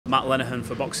Matt Lenihan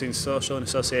for Boxing Social in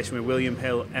association with William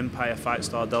Hill, Empire Fight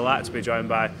Store. Delighted to be joined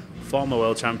by former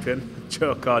world champion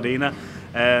Joe Cordina.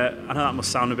 I know that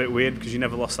must sound a bit weird because you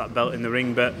never lost that belt in the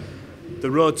ring, but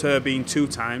the road to being 2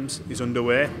 times is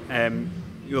underway.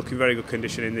 You look in very good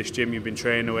condition in this gym. You've been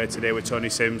training away today with Tony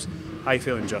Sims. How are you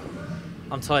feeling, Joe?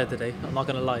 I'm tired today, I'm not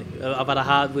going to lie. I've had a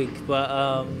hard week,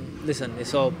 but listen,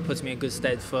 this all puts me in good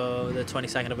stead for the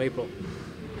 22nd of April.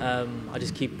 I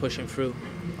just keep pushing through.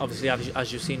 Obviously,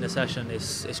 as you've seen the session,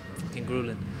 it's fucking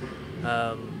grueling.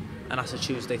 And that's a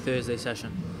Tuesday, Thursday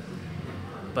session.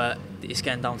 But it's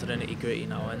getting down to the nitty-gritty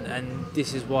now, and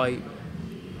this is why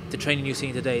the training you've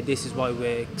seen today, this is why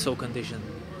we're so conditioned.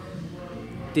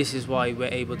 This is why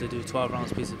we're able to do 12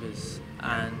 rounds piece of biz,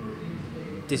 and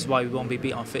this is why we won't be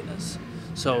beat on fitness.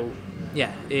 So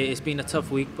yeah, it's been a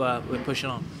tough week, but we're pushing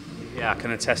on. Yeah, I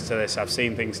can attest to this. I've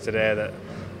seen things today that,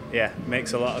 yeah,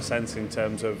 makes a lot of sense in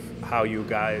terms of how you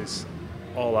guys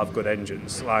all have good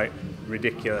engines. Like,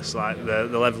 ridiculous. Like the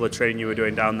level of training you were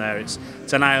doing down there, it's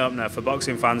an eye opener for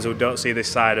boxing fans who don't see this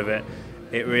side of it.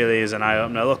 It really is an eye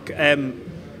opener. Look,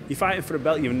 you're fighting for a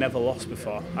belt you've never lost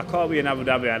before. I caught you in Abu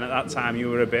Dhabi, and at that time you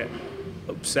were a bit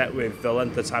upset with the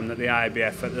length of time that the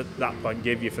IBF at that point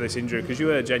gave you for this injury, because you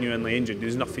were genuinely injured.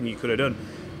 There's nothing you could have done.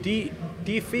 Do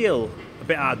you feel a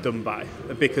bit hard done by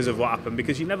because of what happened?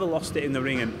 Because you never lost it in the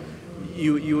ring, and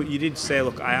you did say,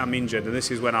 look, I am injured and this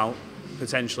is when I'll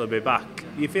potentially be back.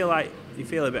 You feel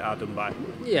a bit hard done by?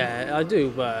 Yeah, I do,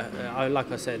 but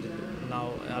like I said,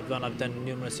 now I've done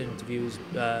numerous interviews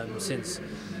since.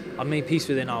 I've made peace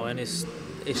with it now, and it's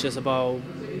just about,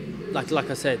 like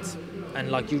I said, and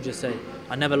like you just said,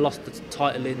 I never lost the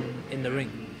title in the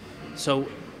ring. So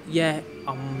yeah,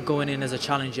 I'm going in as a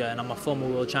challenger and I'm a former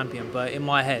world champion, but in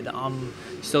my head, I'm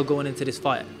still going into this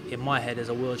fight in my head as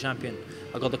a world champion.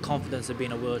 I got the confidence of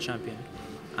being a world champion,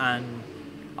 and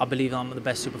I believe I'm the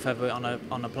best super featherweight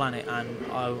on the planet, and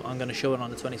I'm going to show it on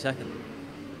the 22nd.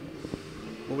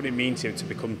 What would it mean to you to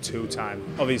become 2-time?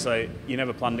 Obviously, you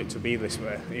never planned it to be this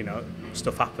way. You know,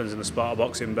 stuff happens in the sport of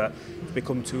boxing, but to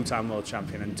become 2-time world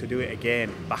champion and to do it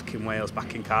again back in Wales,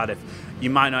 back in Cardiff, you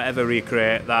might not ever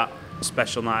recreate that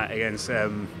special night against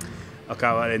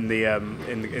Ogawa in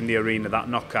the arena, that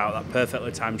knockout, that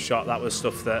perfectly timed shot. That was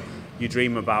stuff that you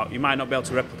dream about. You might not be able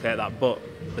to replicate that, but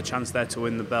the chance there to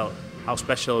win the belt, how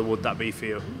special would that be for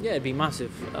you? Yeah, it'd be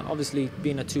massive. Obviously,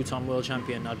 being a 2-time world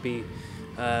champion, I'd be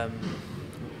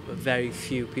very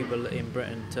few people in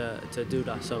Britain to do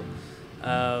that. So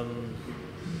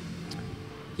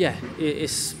yeah,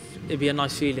 it'd be a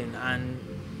nice feeling. And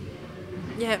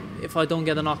yeah, if I don't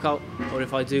get a knockout, or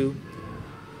if I do,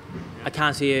 I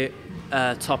can't see it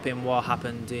topping what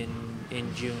happened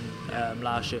in June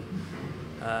last year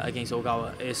against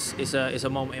Ogawa. It's a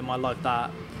moment in my life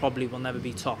that probably will never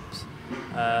be topped.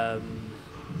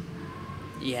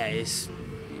 Yeah,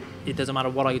 it doesn't matter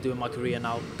what I do in my career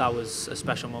now. That was a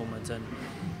special moment, and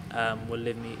will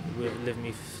live me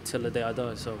till the day I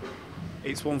die. So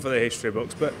it's one for the history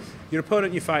books. But your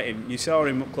opponent you're fighting, you saw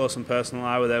him up close and personal.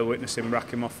 I were there witnessing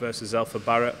Rakhimov versus Zelfa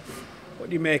Barrett. What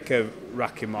do you make of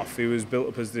Rakhimov? He was built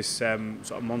up as this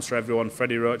sort of monster.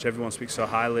 Freddie Roach, everyone speaks so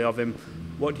highly of him.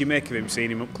 What do you make of him,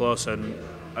 seeing him up close? And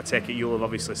I take it you'll have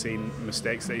obviously seen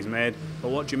mistakes that he's made, but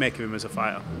what do you make of him as a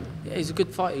fighter? Yeah, he's a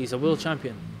good fighter. He's a world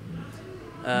champion.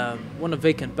 Won a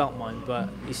vacant belt, mine, but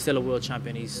he's still a world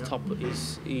champion. He's top.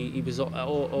 He was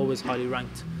always highly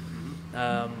ranked,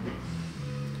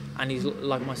 and he's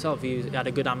like myself. He had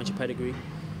a good amateur pedigree,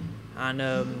 and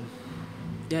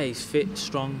yeah, he's fit,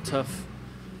 strong, tough.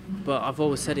 But I've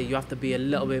always said it. You have to be a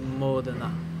little bit more than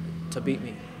that to beat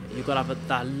me. You've got to have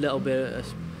that little bit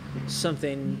of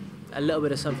something, and that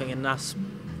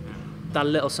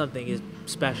little something is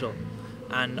special.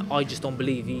 And I just don't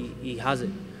believe he has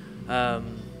it.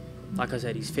 Like I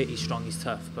said, he's fit, he's strong, he's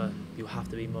tough, but you have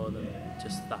to be more than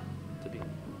just that to be.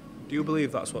 Do you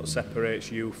believe that's what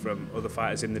separates you from other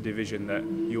fighters in the division, that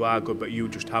you are good but you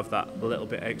just have that little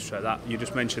bit extra? That you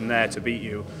just mentioned there, to beat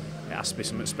you, it has to be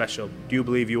something special. Do you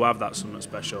believe you have that something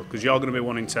special? Because you're going to be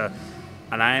wanting to,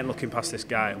 and I ain't looking past this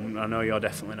guy, I know you're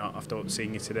definitely not after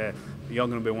seeing you today, but you're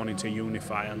going to be wanting to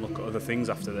unify and look at other things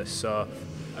after this. So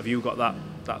have you got that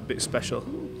bit special?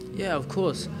 Yeah, of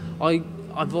course.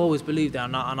 I've always believed that,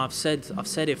 and I've said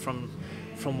it from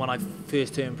when I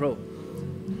first turned pro.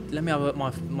 Let me have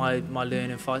my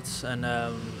learning fights, and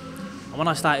when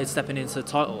I started stepping into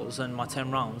titles and my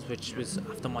 10 rounds, which was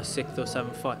after my 6th or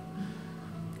 7th fight,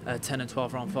 10 and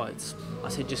 12 round fights, I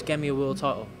said, just get me a world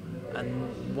title.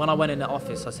 And when I went in the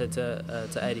office, I said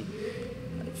to Eddie,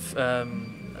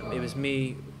 it was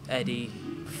me, Eddie,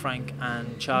 Frank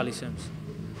and Charlie Sims.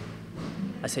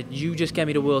 I said, you just get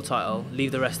me the world title,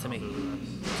 leave the rest to me.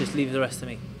 Just leave the rest to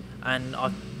me. And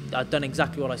I've done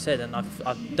exactly what I said, and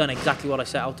I've done exactly what I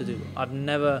set out to do. I've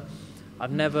never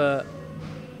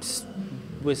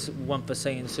was one for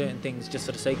saying certain things just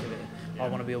for the sake of it. I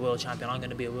want to be a world champion, I'm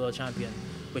going to be a world champion,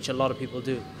 which a lot of people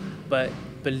do. But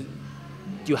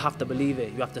you have to believe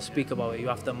it, you have to speak about it, you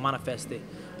have to manifest it.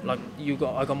 Like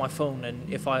I got my phone,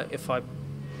 and if I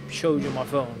showed you my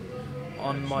phone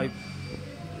on my,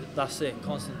 that's it,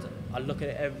 constant. I look at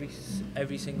it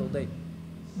every single day.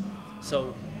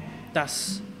 So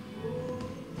that's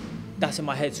in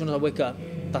my head. As soon as I wake up,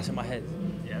 that's in my head.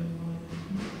 Yeah.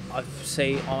 I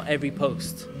say on every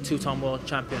post, 2-time world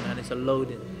champion, and it's a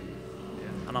loading.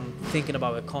 Yeah. And I'm thinking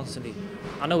about it constantly.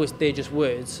 I know they're just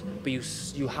words, but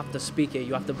you have to speak it,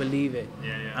 you have to believe it.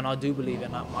 Yeah, yeah. And I do believe it.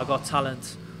 And I got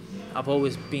talent. I've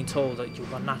always been told that you've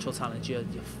got natural talent, you're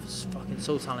fucking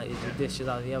so talented, you're this, you're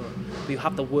that, the other. But you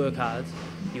have to work hard,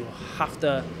 you have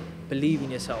to believe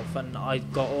in yourself, and I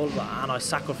got all of that, and I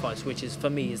sacrificed, which is, for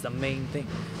me, is the main thing.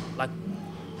 Like,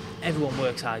 everyone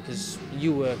works hard, because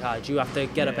you work hard, you have to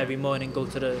get up every morning, go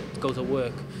to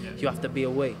work, you have to be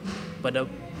awake. But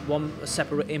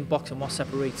in boxing, what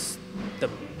separates the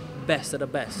best of the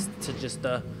best to just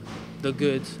the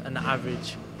good and the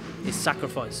average is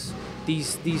sacrifice.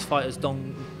 These fighters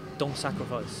don't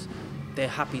sacrifice. They're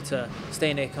happy to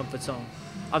stay in their comfort zone.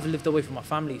 I've lived away from my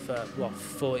family for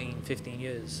 14, 15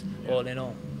 years, all in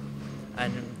all,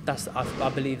 and I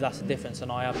believe that's the difference.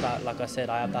 And I have that, like I said,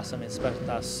 I have that something special.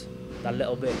 That's that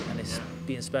little bit, and it's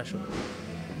being special.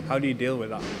 How do you deal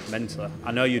with that mentally?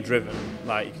 I know you're driven,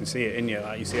 like you can see it in you,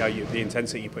 like you see how the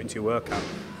intensity you put into your workout.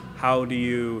 How do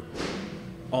you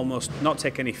almost not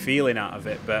take any feeling out of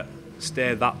it, but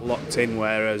stay that locked in,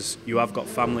 whereas you have got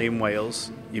family in Wales,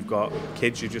 you've got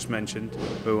kids you just mentioned,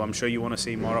 who I'm sure you want to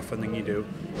see more often than you do.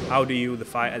 How do you, the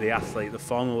fighter, the athlete, the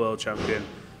former world champion,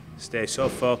 stay so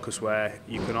focused where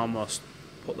you can almost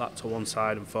put that to one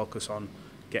side and focus on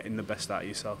getting the best out of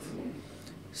yourself?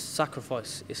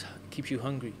 Sacrifice keeps you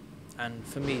hungry, and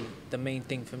for me, the main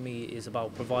thing for me is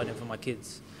about providing for my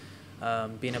kids,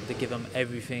 being able to give them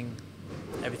everything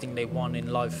they want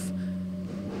in life.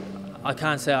 I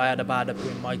can't say I had a bad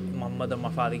upbringing. My mother and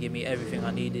my father gave me everything I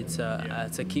needed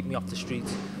to keep me off the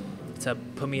streets, to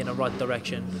put me in the right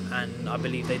direction, and I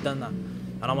believe they've done that.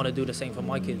 And I want to do the same for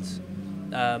my kids.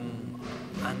 But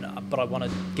I want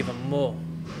to give them more.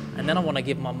 And then I want to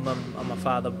give my mum and my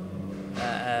father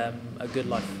a good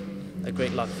life, a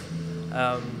great life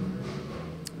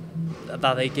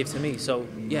that they give to me. So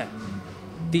yeah,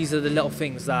 these are the little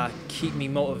things that keep me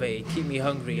motivated, keep me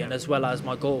hungry, and as well as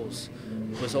my goals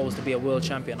was always to be a world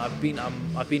champion. I've been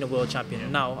a world champion,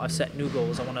 and now I've set new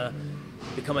goals. I want to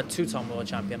become a 2-time world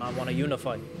champion. I want to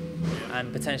unify,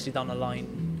 and potentially down the line,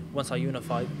 once I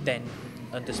unify, then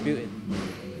undisputed.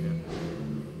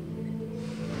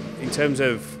 In terms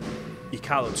of, you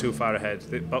can't look too far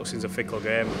ahead. Boxing's a fickle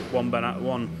game. One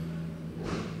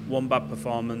bad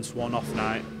performance, one off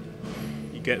night,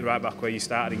 you get right back where you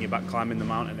started and you're back climbing the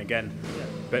mountain again.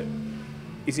 But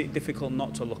is it difficult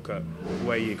not to look at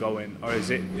where you're going, or is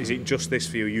it just this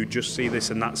for you? You just see this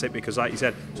and that's it? Because like you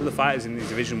said, so the fighters in this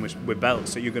division with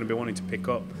belts, so you're going to be wanting to pick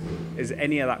up. Is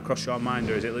any of that cross your mind,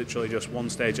 or is it literally just one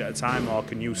stage at a time, or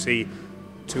can you see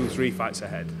 2-3 fights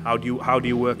ahead? How do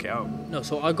you work it out? No,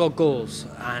 so I got goals,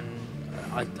 and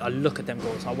I look at them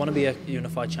goals. I want to be a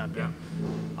unified champion.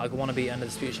 I want to be an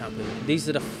undisputed champion. These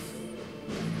are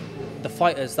the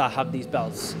fighters that have these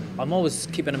belts. I'm always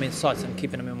keeping them in sight and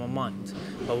keeping them in my mind.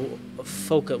 But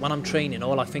focus, when I'm training,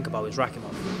 all I think about is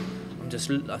Rakhimov.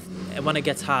 When it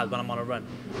gets hard, when I'm on a run,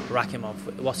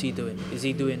 Rakhimov, what's he doing? Is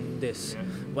he doing this?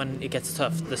 When it gets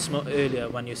tough, earlier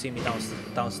when you see me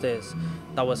downstairs,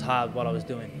 that was hard what I was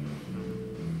doing.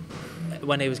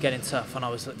 When it was getting tough, and I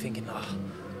was thinking,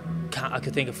 I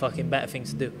could think of fucking better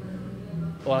things to do.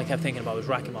 All I kept thinking about was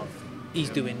Rakhimov. He's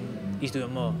doing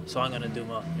more, so I'm going to do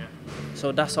more.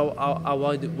 So that's how I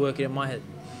work it in my head.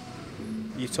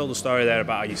 You told a story there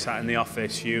about how you sat in the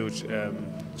office, huge,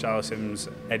 Charles Sims,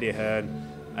 Eddie Hearn,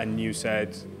 and you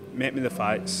said, make me the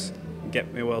fights,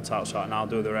 get me a world title shot, and I'll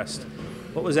do the rest.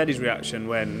 What was Eddie's reaction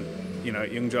when,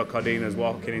 young Joe Cordina is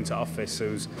walking into office,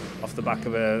 who's off the back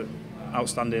of a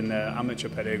outstanding amateur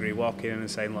pedigree, walking in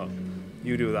and saying, look,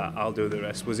 you do that, I'll do the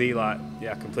rest? Was he like,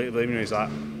 yeah, completely believing you? He's like,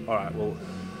 all right, well,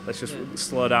 let's just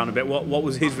slow down a bit. What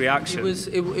was his reaction?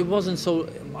 It wasn't so.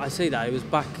 I say that it was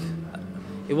back.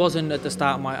 It wasn't at the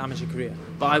start of my amateur career,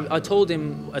 but I told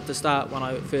him at the start when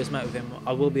I first met with him,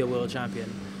 I will be a world champion,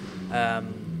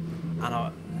 and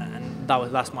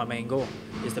that's my main goal,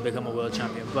 is to become a world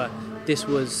champion. But this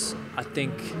was, I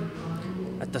think,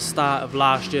 at the start of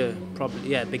last year, probably,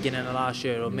 yeah, beginning of last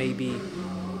year, or maybe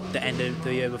the end of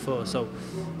the year before. So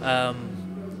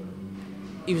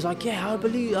he was like, yeah, I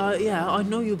believe, yeah, I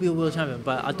know you'll be a world champion,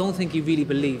 but I don't think he really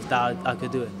believed that I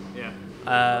could do it. Yeah.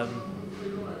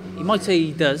 He might say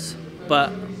he does,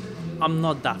 but I'm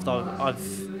not daft. I've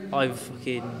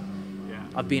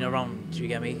been around, do you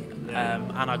get me?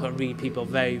 And I can read people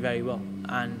very, very well.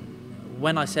 And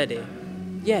when I said it,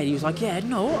 yeah, he was like, yeah,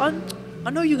 no, I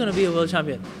know you're going to be a world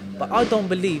champion. But I don't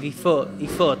believe he thought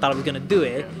that I was going to do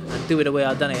it and do it the way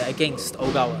I done it against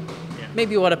Ogawa. Yeah.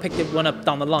 Maybe I would have picked it one up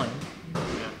down the line.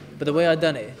 Yeah. But the way I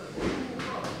done it,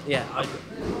 yeah.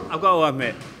 I've got to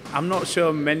admit, I'm not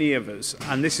sure many of us,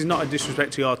 and this is not a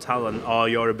disrespect to your talent or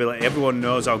your ability, everyone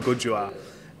knows how good you are.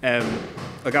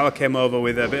 Ogawa came over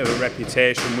with a bit of a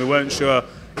reputation. We weren't sure.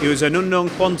 He was an unknown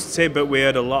quantity, but we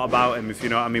heard a lot about him, if you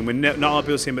know what I mean. Not a lot of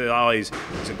people see him, but he's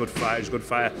a good fighter, he's a good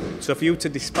fighter. So for you to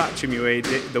dispatch him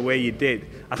the way you did,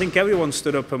 I think everyone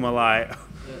stood up and were like,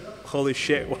 holy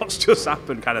shit, what's just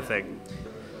happened, kind of thing.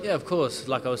 Yeah, of course.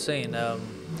 Like I was saying, I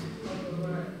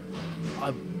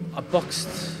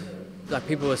boxed, like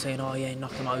people were saying, oh yeah,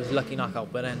 knocked him out, it was a lucky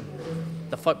knockout. But then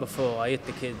the fight before, I hit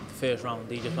the kid the first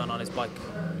round, he just went on his bike.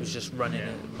 He was just running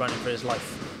for his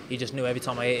life. He just knew every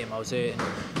time I hit him, I was hurting.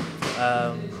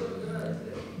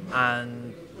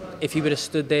 And if he would have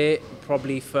stood there,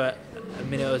 probably for a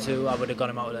minute or two, I would have got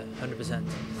him out of there, 100%.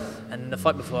 And the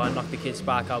fight before, I knocked the kid's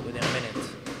spark out within a minute.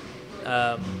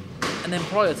 And then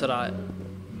prior to that,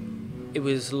 it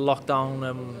was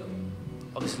lockdown.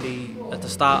 Obviously, at the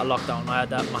start of lockdown, I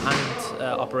had my hand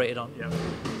operated on.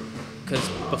 Because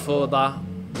before that,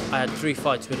 I had 3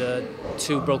 fights with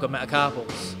 2 broken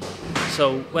metacarpals.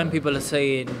 So when people are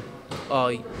saying, oh,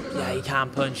 yeah, he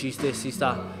can't punch, he's this, he's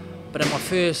that. But in my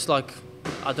first, I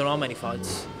don't know how many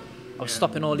fights, I was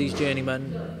stopping all these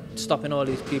journeymen, stopping all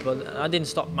these people. And I didn't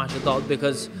stop Mash the Dog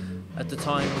because at the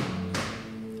time,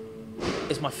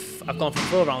 I've gone from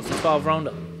 4 rounds to 12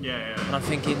 rounder. And I'm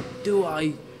thinking, do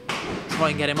I try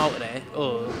and get him out of there,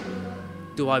 or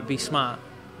do I be smart?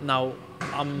 Now,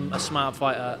 I'm a smart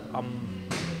fighter,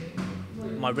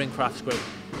 my ring craft's great.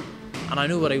 And I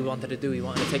knew what he wanted to do, he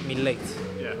wanted to take me late.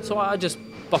 So I just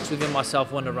boxed with him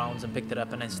myself, won the rounds and picked it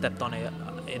up and then stepped on it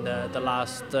in the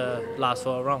last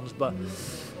 4 rounds. But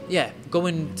yeah,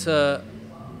 going to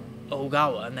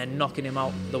Ogawa and then knocking him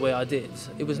out the way I did,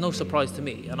 it was no surprise to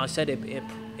me. And I said it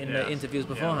in the interviews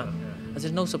beforehand. I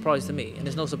said, no surprise to me and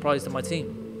there's no surprise to my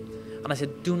team. And I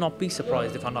said, do not be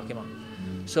surprised if I knock him out.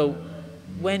 So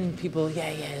when people,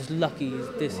 he's lucky, he's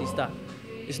this, he's that.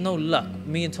 It's no luck.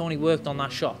 Me and Tony worked on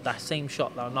that shot, that same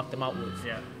shot that I knocked him out with,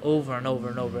 over and over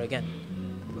and over again.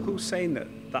 Who's saying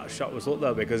that shot was luck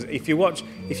though? Because if you watch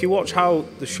how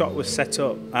the shot was set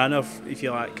up, I know if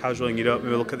you're like casual and you don't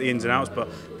really look at the ins and outs, but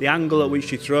the angle at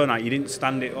which you thrown at, you didn't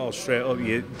stand it all straight up.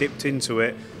 You dipped into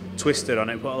it, twisted on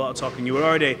it, put a lot of talking.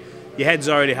 Your head's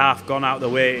already half gone out the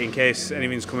way in case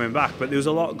anything's coming back. But there was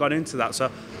a lot gone into that.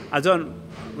 So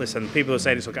listen, people are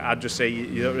saying it's okay. I'd just say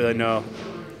you don't really know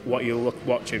what you're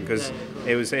watching because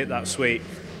it was that sweet.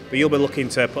 But you'll be looking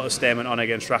to put a statement on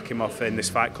against Rakhimov in this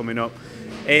fight coming up.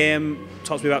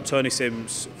 Talk to me about Tony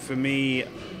Sims. For me,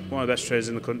 one of the best trainers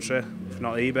in the country, if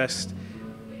not the best.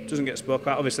 Doesn't get spoke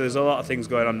about. Obviously, there's a lot of things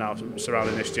going on now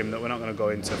surrounding this gym that we're not going to go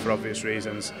into for obvious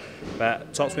reasons.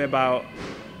 But talk to me about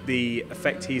the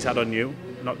effect he's had on you,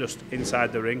 not just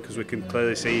inside the ring, because we can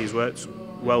clearly see he's worked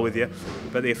well with you,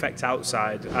 but the effect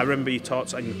outside. I remember you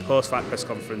talked on your post-fight press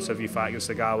conference of your fight against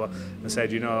Ogawa and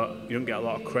said, you don't get a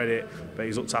lot of credit, but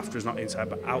he's looked after us not inside,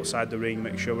 but outside the ring,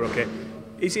 make sure we're okay.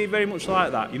 Is he very much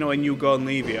like that? When you go and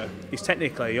leave here,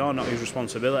 you're not his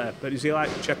responsibility, but is he like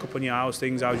check up on your house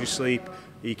things, how's your sleep,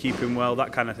 are you keeping well,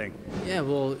 that kind of thing? Yeah,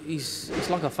 well, he's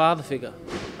like a father figure.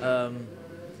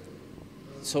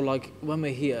 So when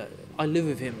we're here, I live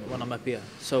with him when I'm up here.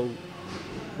 So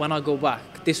when I go back,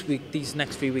 these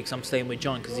next 3 weeks, I'm staying with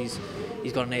John because he's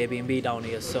got an Airbnb down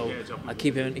here. So I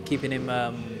keeping him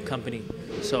company.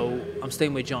 So I'm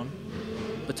staying with John.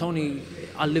 But Tony,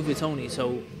 I live with Tony,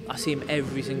 so I see him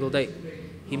every single day.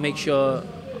 He makes sure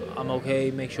I'm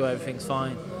okay, make sure everything's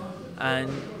fine, and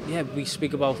we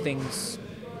speak about things,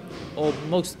 or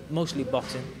mostly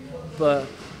boxing, but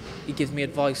he gives me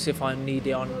advice if I need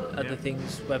it on other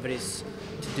things, whether it's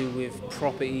to do with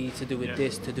property, to do with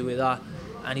this, to do with that,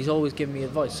 and he's always giving me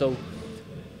advice. So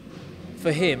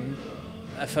for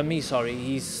me,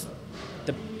 he's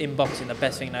in boxing the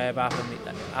best thing that ever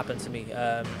happened to me,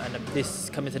 and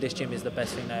coming to this gym is the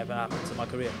best thing that ever happened to my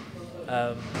career.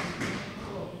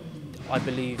 I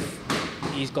believe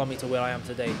he's got me to where I am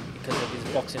today because of his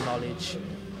boxing knowledge,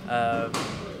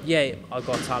 yeah, I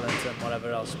got talent and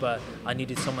whatever else, but I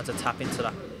needed someone to tap into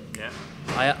that. Yeah.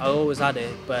 I always had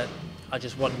it, but I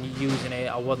just wasn't using it.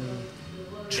 I wasn't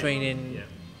training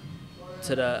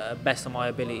to the best of my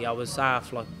ability. I was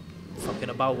half like fucking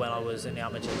about when I was in the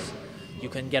amateurs. You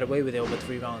can get away with it over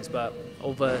 3 rounds, but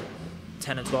over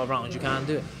 10 and 12 rounds, you can't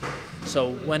do it.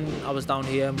 So when I was down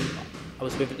here, I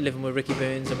was living with Ricky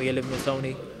Burns and we were living with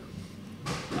Tony.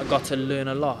 I got to learn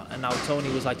a lot, and now Tony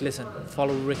was like, listen,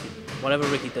 follow Ricky. Whatever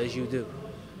Ricky does, you do.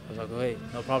 I was like, okay,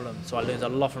 no problem. So I learned a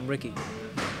lot from Ricky.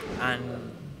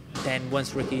 And then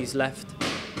once Ricky's left,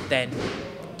 then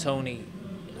Tony,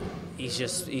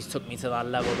 he's took me to that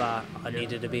level that I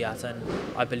needed to be at. And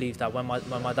I believe that when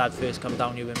my dad first came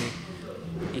down here with me,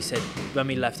 he said, when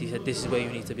we left, he said, this is where you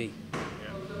need to be.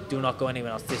 Do not go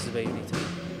anywhere else, this is where you need to be.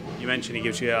 You mentioned he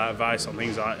gives you advice on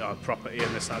things like property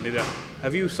and this, that, and the other.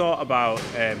 Have you thought about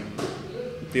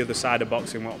the other side of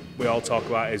boxing? What we all talk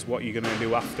about is what you're going to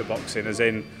do after boxing, as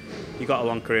in, you've got a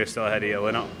long career still ahead of you.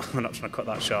 We're not trying to cut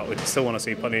that short. We still want to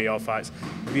see plenty of your fights.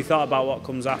 Have you thought about what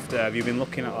comes after? Have you been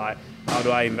looking at, like, how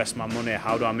do I invest my money?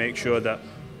 How do I make sure that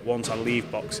once I leave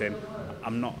boxing,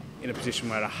 I'm not in a position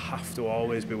where I have to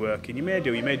always be working? You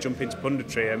may jump into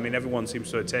punditry. I mean, everyone seems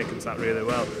to have taken to that really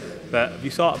well. But have you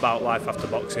thought about life after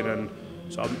boxing and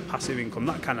sort of passive income,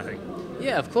 that kind of thing?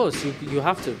 Yeah, of course, you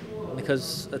have to,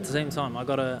 because at the same time, I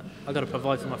gotta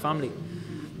provide for my family.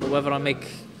 But whether I make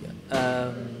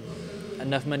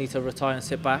enough money to retire and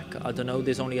sit back, I don't know.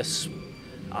 There's only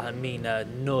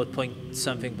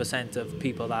 0.something% of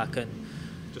people that can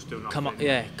just do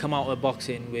come out of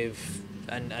boxing with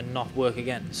and not work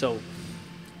again. So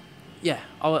yeah,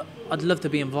 I'd love to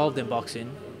be involved in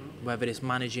boxing, whether it's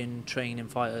managing, training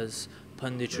fighters,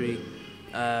 punditry,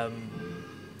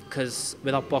 because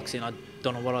without boxing I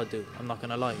don't know what I'd do. I'm not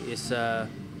gonna lie. It's a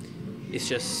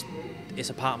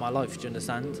part of my life. Do you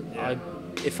understand? Yeah.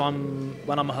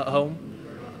 When I'm at home,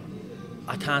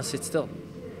 I can't sit still.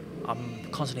 I'm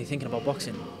constantly thinking about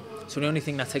boxing. So the only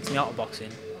thing that takes me out of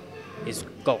boxing is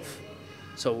golf.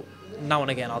 So now and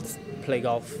again I'll play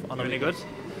golf. Really good?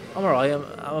 I'm alright.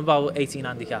 I'm about 18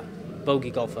 handicap,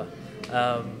 bogey golfer.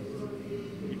 You're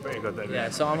pretty good then. Yeah,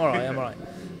 so I'm alright.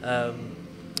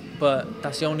 But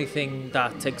that's the only thing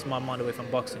that takes my mind away from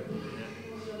boxing.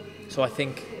 So I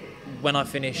think when I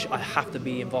finish, I have to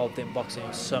be involved in boxing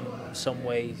in some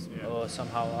way or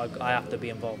somehow. I have to be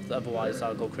involved, otherwise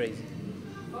I'll go crazy.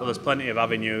 Well, there's plenty of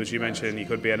avenues. You mentioned you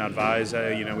could be an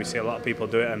advisor. You know, we see a lot of people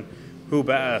do it, and who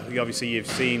better? Obviously, you've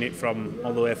seen it from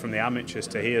all the way from the amateurs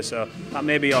to here, so that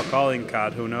may be your calling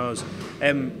card. Who knows?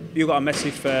 You got a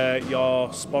message for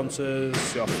your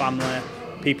sponsors, your family,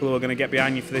 people who are going to get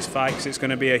behind you for this fight, because it's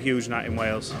going to be a huge night in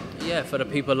Wales. Yeah, for the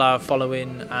people that are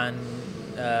following and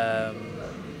that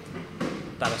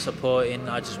are supporting,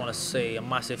 I just want to say a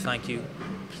massive thank you.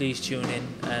 Please tune in,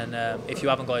 and if you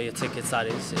haven't got your tickets, that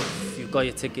is, if you've got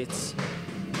your tickets,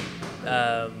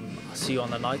 I'll see you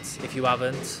on the night. If you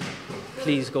haven't,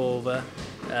 please go over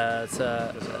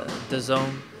to the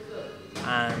Zone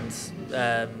and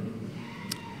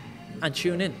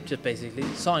tune in. Just basically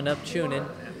sign up, tune in,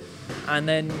 and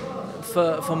then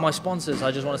for my sponsors,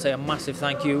 I just want to say a massive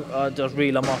thank you. I'll just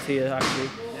reel them off here actually.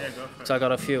 Yeah, go for it. So I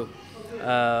got a few.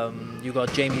 You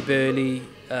got Jamie Burley,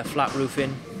 Flat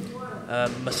Roofing,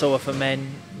 Masoa for Men,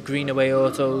 Greenaway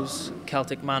Autos,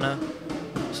 Celtic Manor,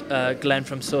 Glenn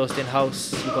from Sorstin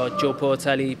House. You got Joe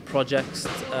Portelli Projects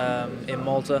in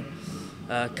Malta,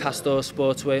 Castor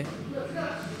Sportswear,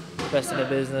 best in the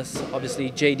business. Obviously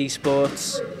JD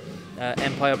Sports,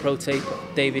 Empire Pro Tape,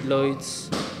 David Lloyd's,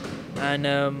 and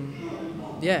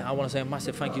yeah, I want to say a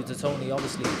massive thank you to Tony,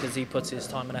 obviously, because he puts his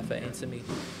time and effort into me.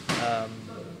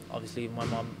 Obviously, my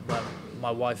mum,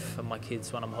 my wife, and my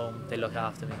kids, when I'm home, they look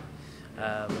after me.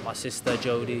 My sister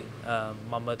Jodie,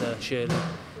 my mother Shirley,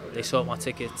 they sort my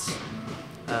tickets.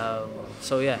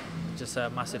 So yeah, just a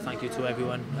massive thank you to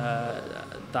everyone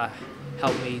that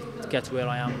helped me get to where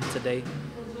I am today.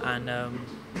 And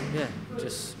yeah,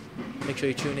 just make sure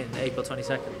you tune in April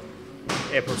 22nd.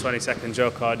 April 22nd, Joe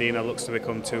Cordina looks to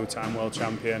become 2-time world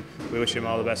champion. We wish him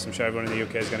all the best. I'm sure everyone in the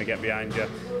UK is going to get behind you.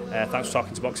 Thanks for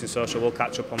talking to Boxing Social. We'll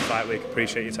catch up on Fight Week.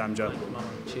 Appreciate your time, Joe.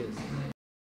 Cheers.